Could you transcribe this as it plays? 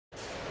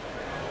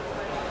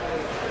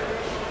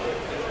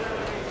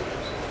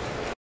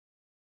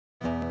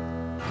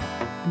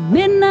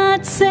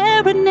Midnight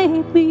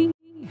serenade me.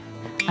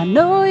 I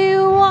know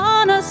you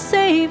wanna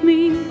save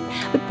me,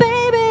 but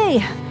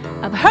baby,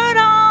 I've heard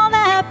all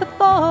that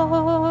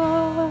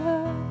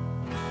before.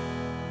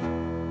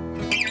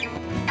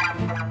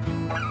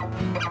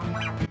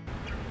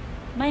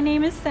 My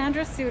name is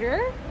Sandra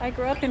Sutter. I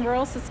grew up in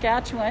rural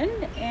Saskatchewan,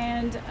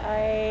 and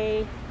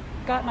I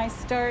got my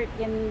start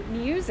in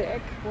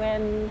music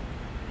when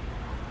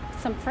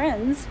some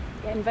friends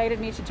invited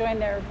me to join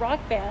their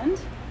rock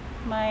band.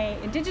 My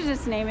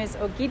Indigenous name is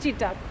Ogiji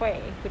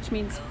Dakwe, which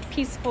means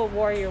peaceful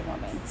warrior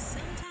woman. So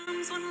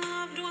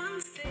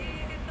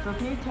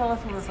can you tell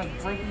us what it's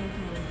like breaking into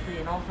the industry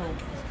and also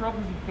the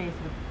struggles you face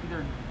with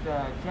either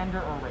gender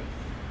or race?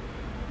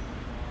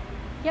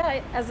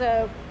 Yeah, as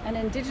an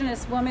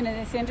Indigenous woman in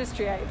this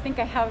industry, I think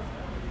I have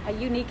a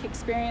unique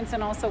experience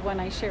and also one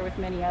I share with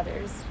many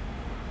others.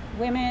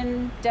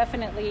 Women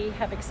definitely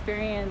have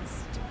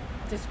experienced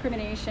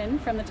discrimination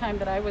from the time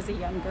that I was a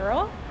young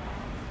girl.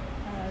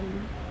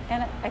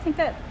 And I think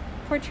that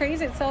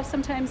portrays itself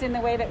sometimes in the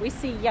way that we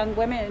see young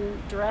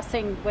women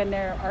dressing when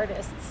they're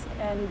artists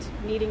and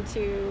needing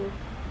to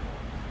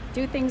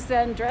do things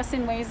and dress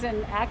in ways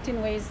and act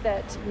in ways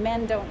that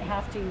men don't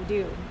have to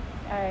do.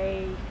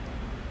 I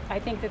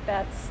think that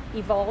that's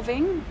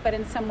evolving, but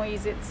in some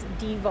ways it's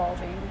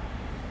devolving.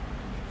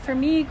 For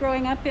me,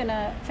 growing up in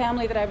a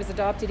family that I was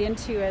adopted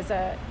into as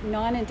a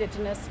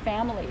non-Indigenous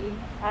family,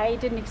 I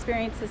didn't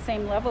experience the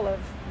same level of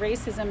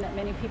racism that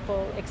many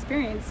people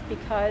experience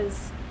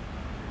because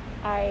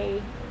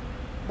I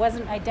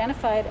wasn't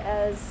identified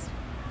as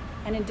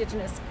an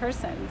Indigenous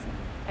person.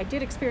 I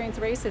did experience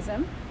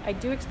racism. I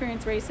do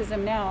experience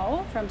racism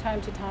now from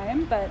time to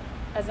time, but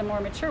as a more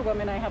mature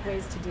woman, I have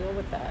ways to deal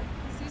with that.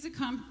 This is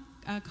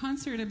a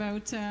concert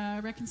about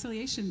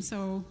reconciliation,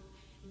 so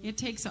it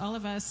takes all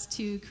of us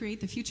to create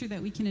the future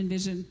that we can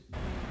envision.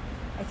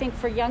 I think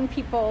for young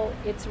people,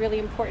 it's really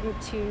important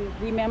to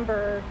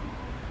remember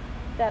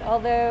that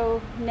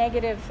although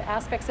negative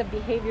aspects of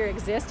behavior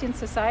exist in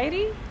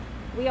society,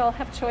 we all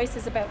have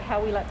choices about how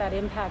we let that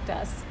impact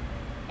us.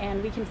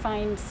 And we can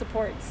find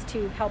supports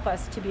to help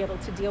us to be able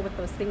to deal with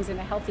those things in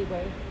a healthy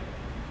way.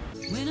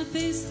 When I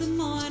face the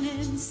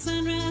morning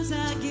sunrise,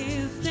 I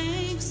give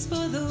thanks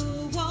for the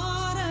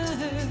water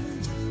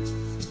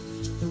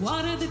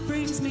that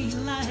brings me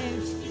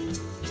life.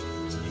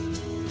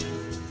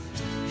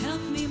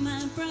 Help me,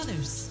 my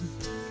brothers,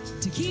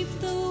 to keep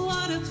the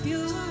water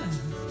pure.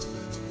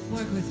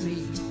 Work with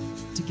me,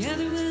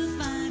 together we'll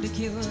find a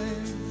cure.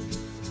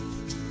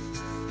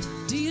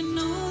 Do you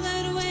know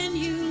that when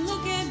you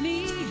look at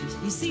me,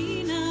 you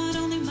see not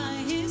only my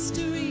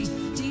history?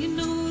 Do you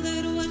know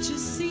that what you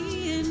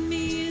see in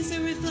me is a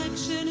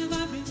reflection of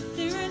our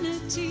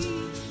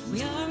eternity?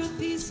 We are a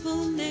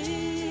peaceful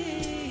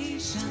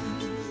nation.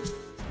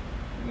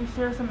 Can you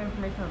share some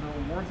information on the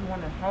awards you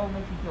won and how it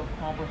makes you feel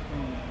accomplished in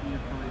your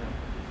career?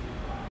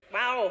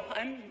 Wow,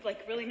 I'm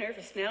like really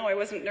nervous now. I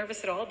wasn't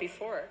nervous at all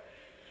before.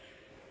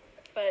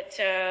 But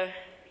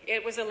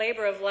it was a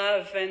labor of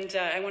love, and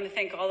I want to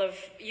thank all of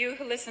you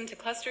who listened to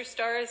Cluster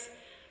Stars,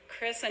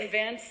 Chris and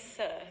Vince.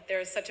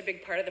 They're such a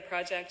big part of the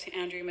project,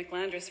 Andrew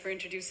McLandris for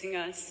introducing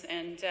us,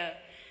 and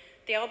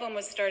the album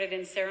was started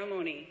in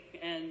ceremony,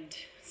 and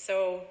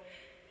so,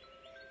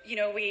 you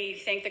know, we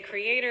thank the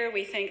creator,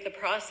 we thank the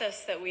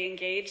process that we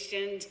engaged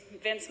in.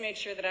 Vince made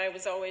sure that I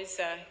was always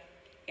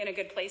in a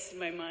good place in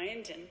my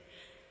mind, and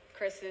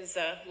Chris is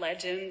a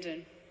legend,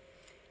 and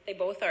they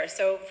both are.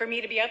 So for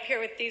me to be up here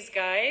with these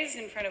guys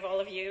in front of all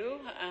of you,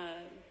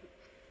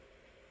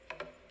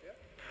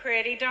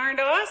 pretty darned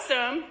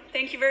awesome.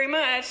 Thank you very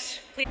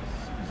much. Please.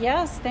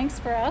 Yes, thanks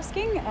for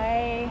asking.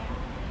 I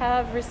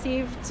have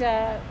received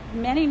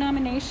many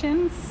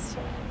nominations,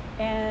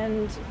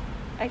 and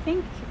I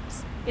think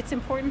it's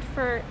important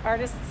for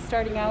artists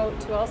starting out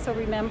to also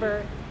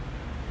remember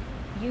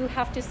you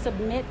have to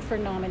submit for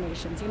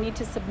nominations. You need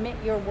to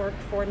submit your work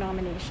for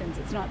nominations.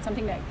 It's not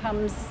something that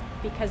comes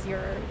because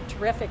you're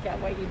terrific at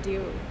what you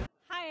do.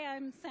 Hi,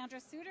 I'm Sandra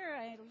Sutter.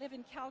 I live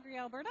in Calgary,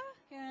 Alberta,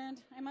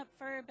 and I'm up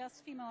for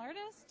Best Female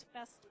Artist,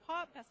 Best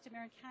Pop, Best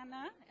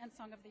Americana, and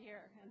Song of the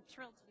Year. I'm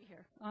thrilled to be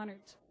here.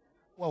 Honored.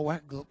 Well,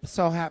 we're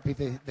so happy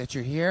that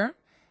you're here,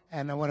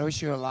 and I want to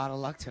wish you a lot of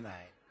luck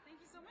tonight. Thank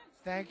you so much.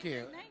 Thank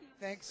you.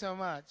 Thanks so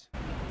much.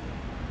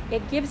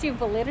 It gives you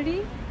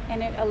validity,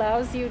 and it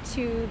allows you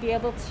to be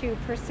able to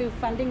pursue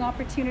funding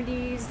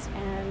opportunities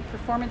and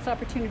performance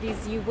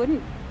opportunities you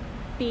wouldn't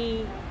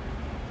be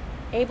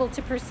able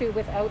to pursue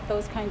without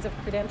those kinds of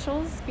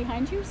credentials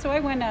behind you. So I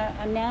won a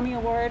NAMI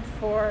award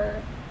for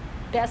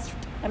Best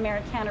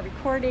Americana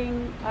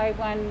Recording. I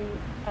won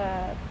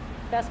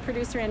Best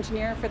Producer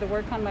Engineer for the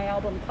work on my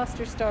album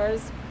Cluster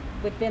Stars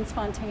with Vince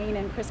Fontaine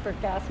and Chris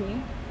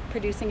Burke-Gaffney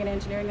producing and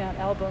engineering that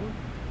album.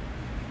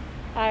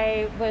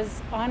 I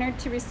was honored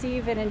to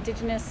receive an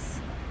Indigenous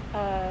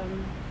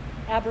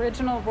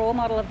Aboriginal Role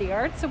Model of the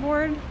Arts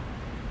Award,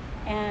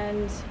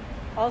 and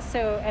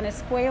also an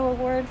Esqueo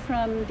Award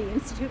from the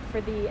Institute for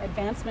the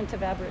Advancement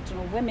of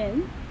Aboriginal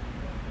Women,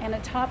 and a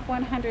Top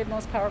 100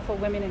 Most Powerful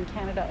Women in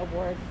Canada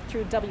Award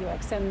through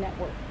WXN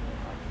Network.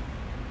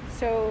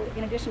 so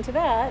in addition to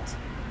that,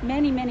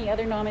 many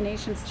other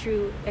nominations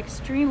through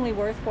extremely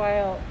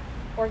worthwhile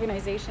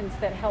organizations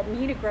that help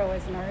me to grow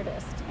as an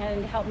artist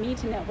and help me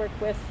to network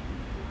with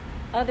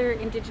other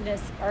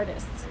Indigenous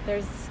artists.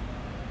 There's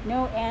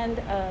no end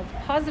of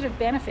positive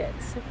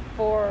benefits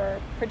for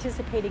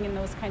participating in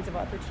those kinds of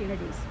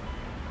opportunities.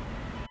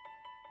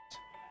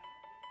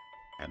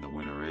 And the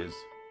winner is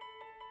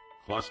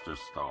Cluster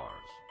Stars.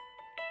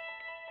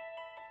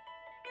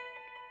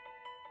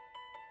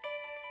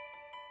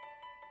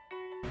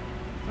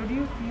 So do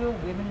you feel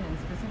women, and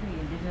specifically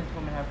Indigenous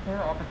women, have fair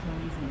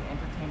opportunities in the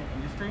entertainment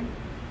industry?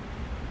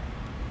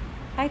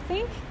 I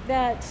think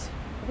that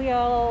we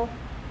all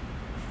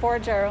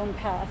forge our own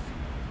path.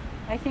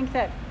 I think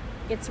that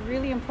it's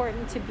really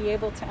important to be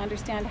able to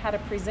understand how to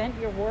present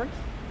your work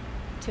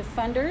to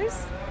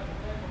funders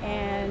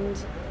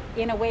and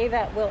in a way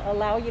that will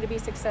allow you to be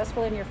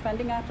successful in your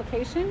funding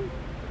application.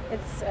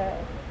 It's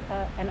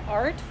an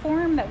art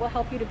form that will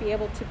help you to be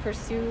able to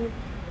pursue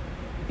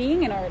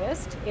being an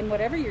artist in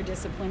whatever your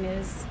discipline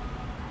is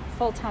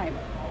full-time,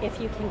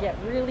 if you can get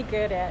really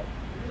good at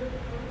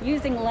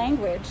using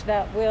language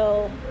that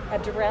will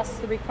address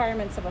the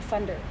requirements of a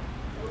funder.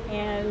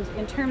 And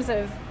in terms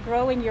of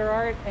growing your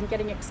art and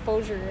getting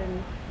exposure,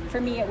 and for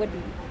me it would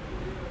be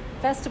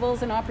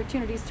festivals and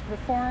opportunities to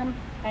perform.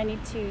 I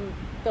need to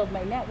build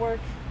my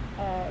network.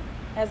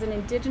 As an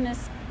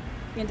Indigenous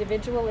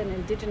individual, an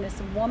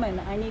Indigenous woman,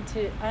 I need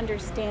to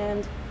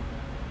understand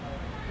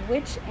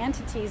which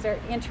entities are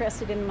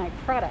interested in my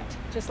product,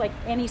 just like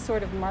any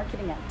sort of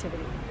marketing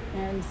activity.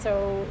 And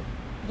so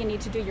you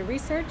need to do your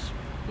research,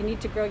 you need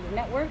to grow your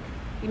network,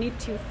 you need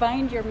to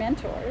find your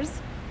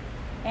mentors,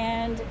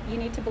 and you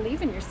need to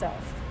believe in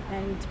yourself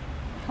and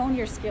hone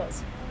your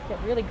skills. Get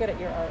really good at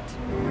your art.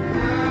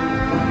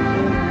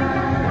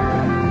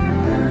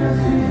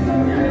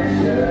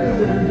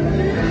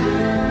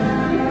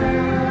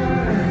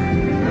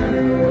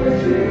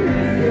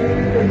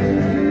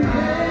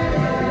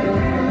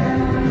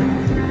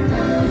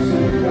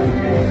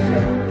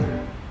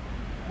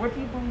 What do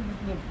you believe is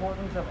the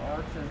importance of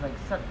arts as like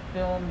such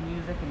film,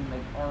 music, and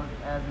like art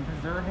as in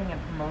preserving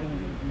and promoting the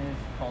Indigenous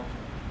culture?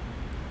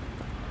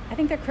 I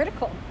think they're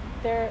critical.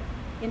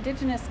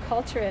 Indigenous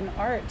culture and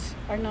art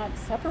are not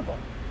separable.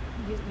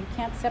 You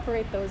can't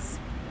separate those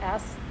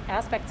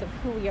aspects of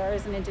who we are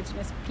as an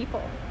Indigenous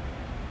people.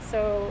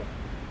 So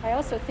I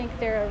also think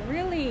they're a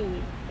really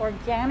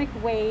organic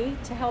way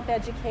to help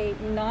educate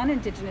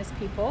non-Indigenous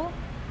people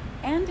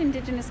and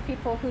Indigenous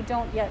people who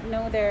don't yet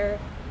know their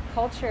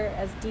culture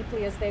as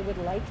deeply as they would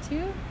like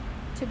to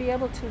be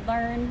able to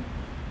learn.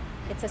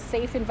 It's a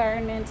safe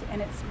environment,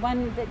 and it's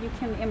one that you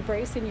can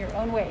embrace in your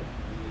own way.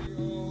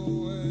 Can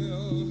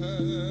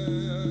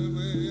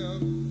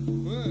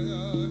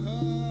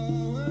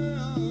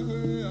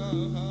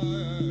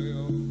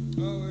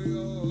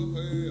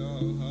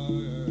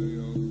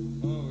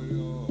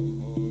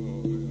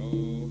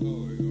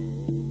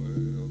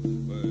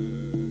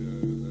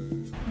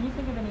you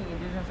think of any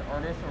Indigenous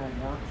artists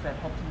or works that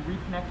helped you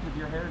reconnect with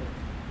your heritage?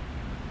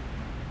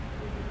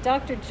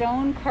 Dr.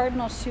 Joan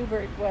Cardinal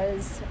Schubert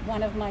was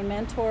one of my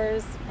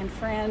mentors and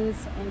friends,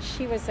 and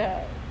she was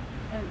a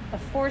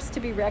force to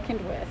be reckoned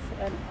with,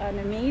 an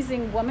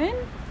amazing woman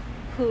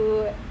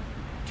who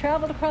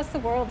traveled across the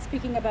world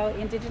speaking about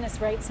Indigenous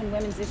rights and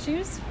women's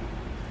issues.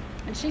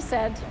 And she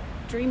said,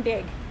 dream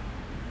big.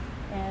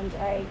 And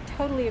I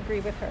totally agree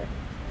with her.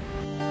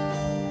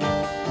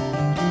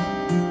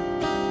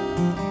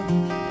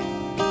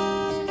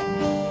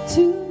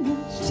 Too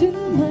much, too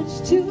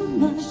much, too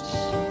much.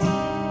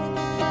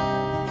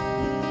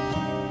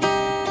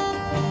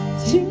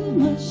 Too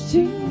much,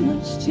 too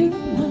much, too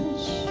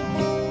much.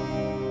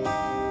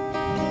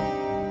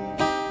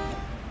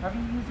 Have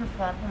you used your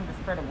platform to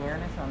spread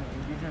awareness on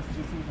Indigenous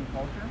issues and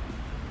culture?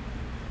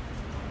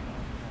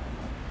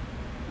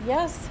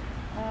 Yes,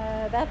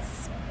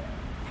 that's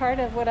part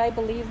of what I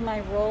believe my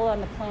role on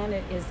the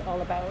planet is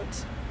all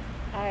about.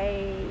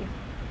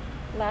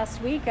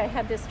 Last week I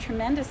had this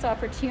tremendous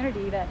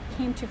opportunity that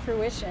came to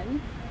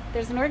fruition.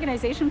 There's an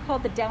organization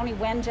called the Downey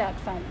Wenjack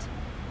Fund.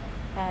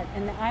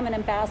 And I'm an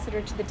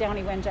ambassador to the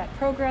Downey Wenjack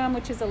program,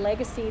 which is a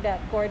legacy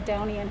that Gord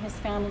Downey and his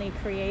family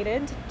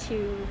created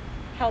to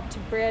help to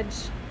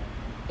bridge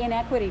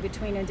inequity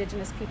between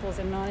Indigenous peoples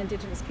and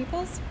non-Indigenous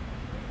peoples.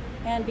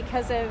 And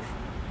because of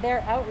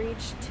their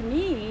outreach to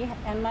me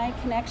and my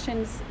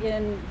connections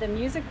in the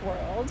music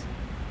world,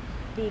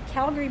 the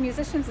Calgary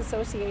Musicians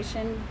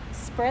Association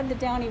spread the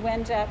Downey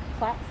Wenjack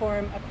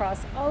platform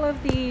across all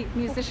of the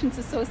musicians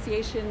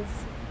associations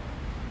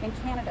in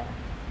Canada.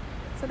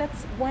 So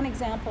that's one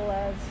example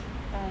of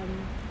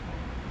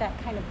that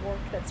kind of work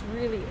that's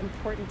really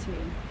important to me.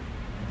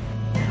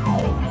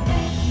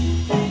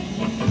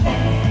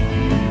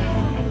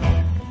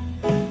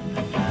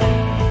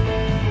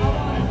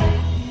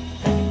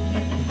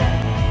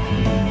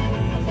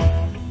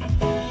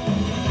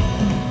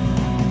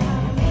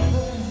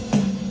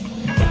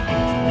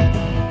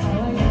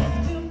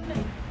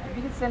 If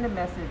you could send a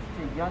message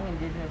to young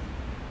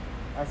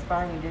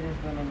aspiring Indigenous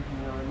women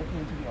who are looking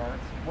into the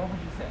arts, what would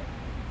you say?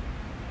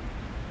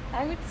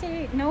 I would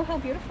say know how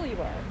beautiful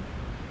you are.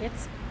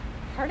 It's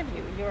part of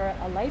you. You're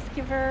a life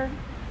giver.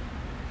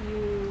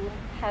 You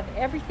have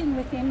everything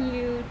within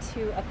you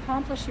to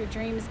accomplish your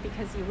dreams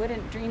because you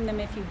wouldn't dream them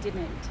if you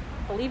didn't.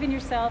 Believe in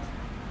yourself,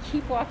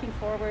 keep walking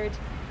forward,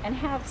 and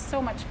have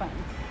so much fun.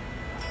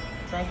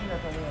 Thank you.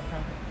 That's all we have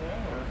time for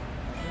today.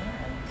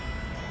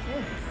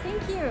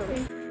 Thank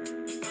you.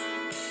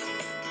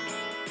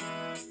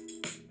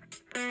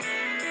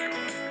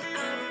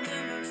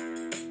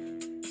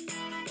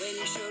 When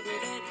you showed me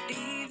that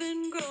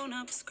even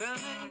grown-ups cry,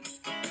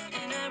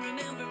 and I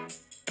remember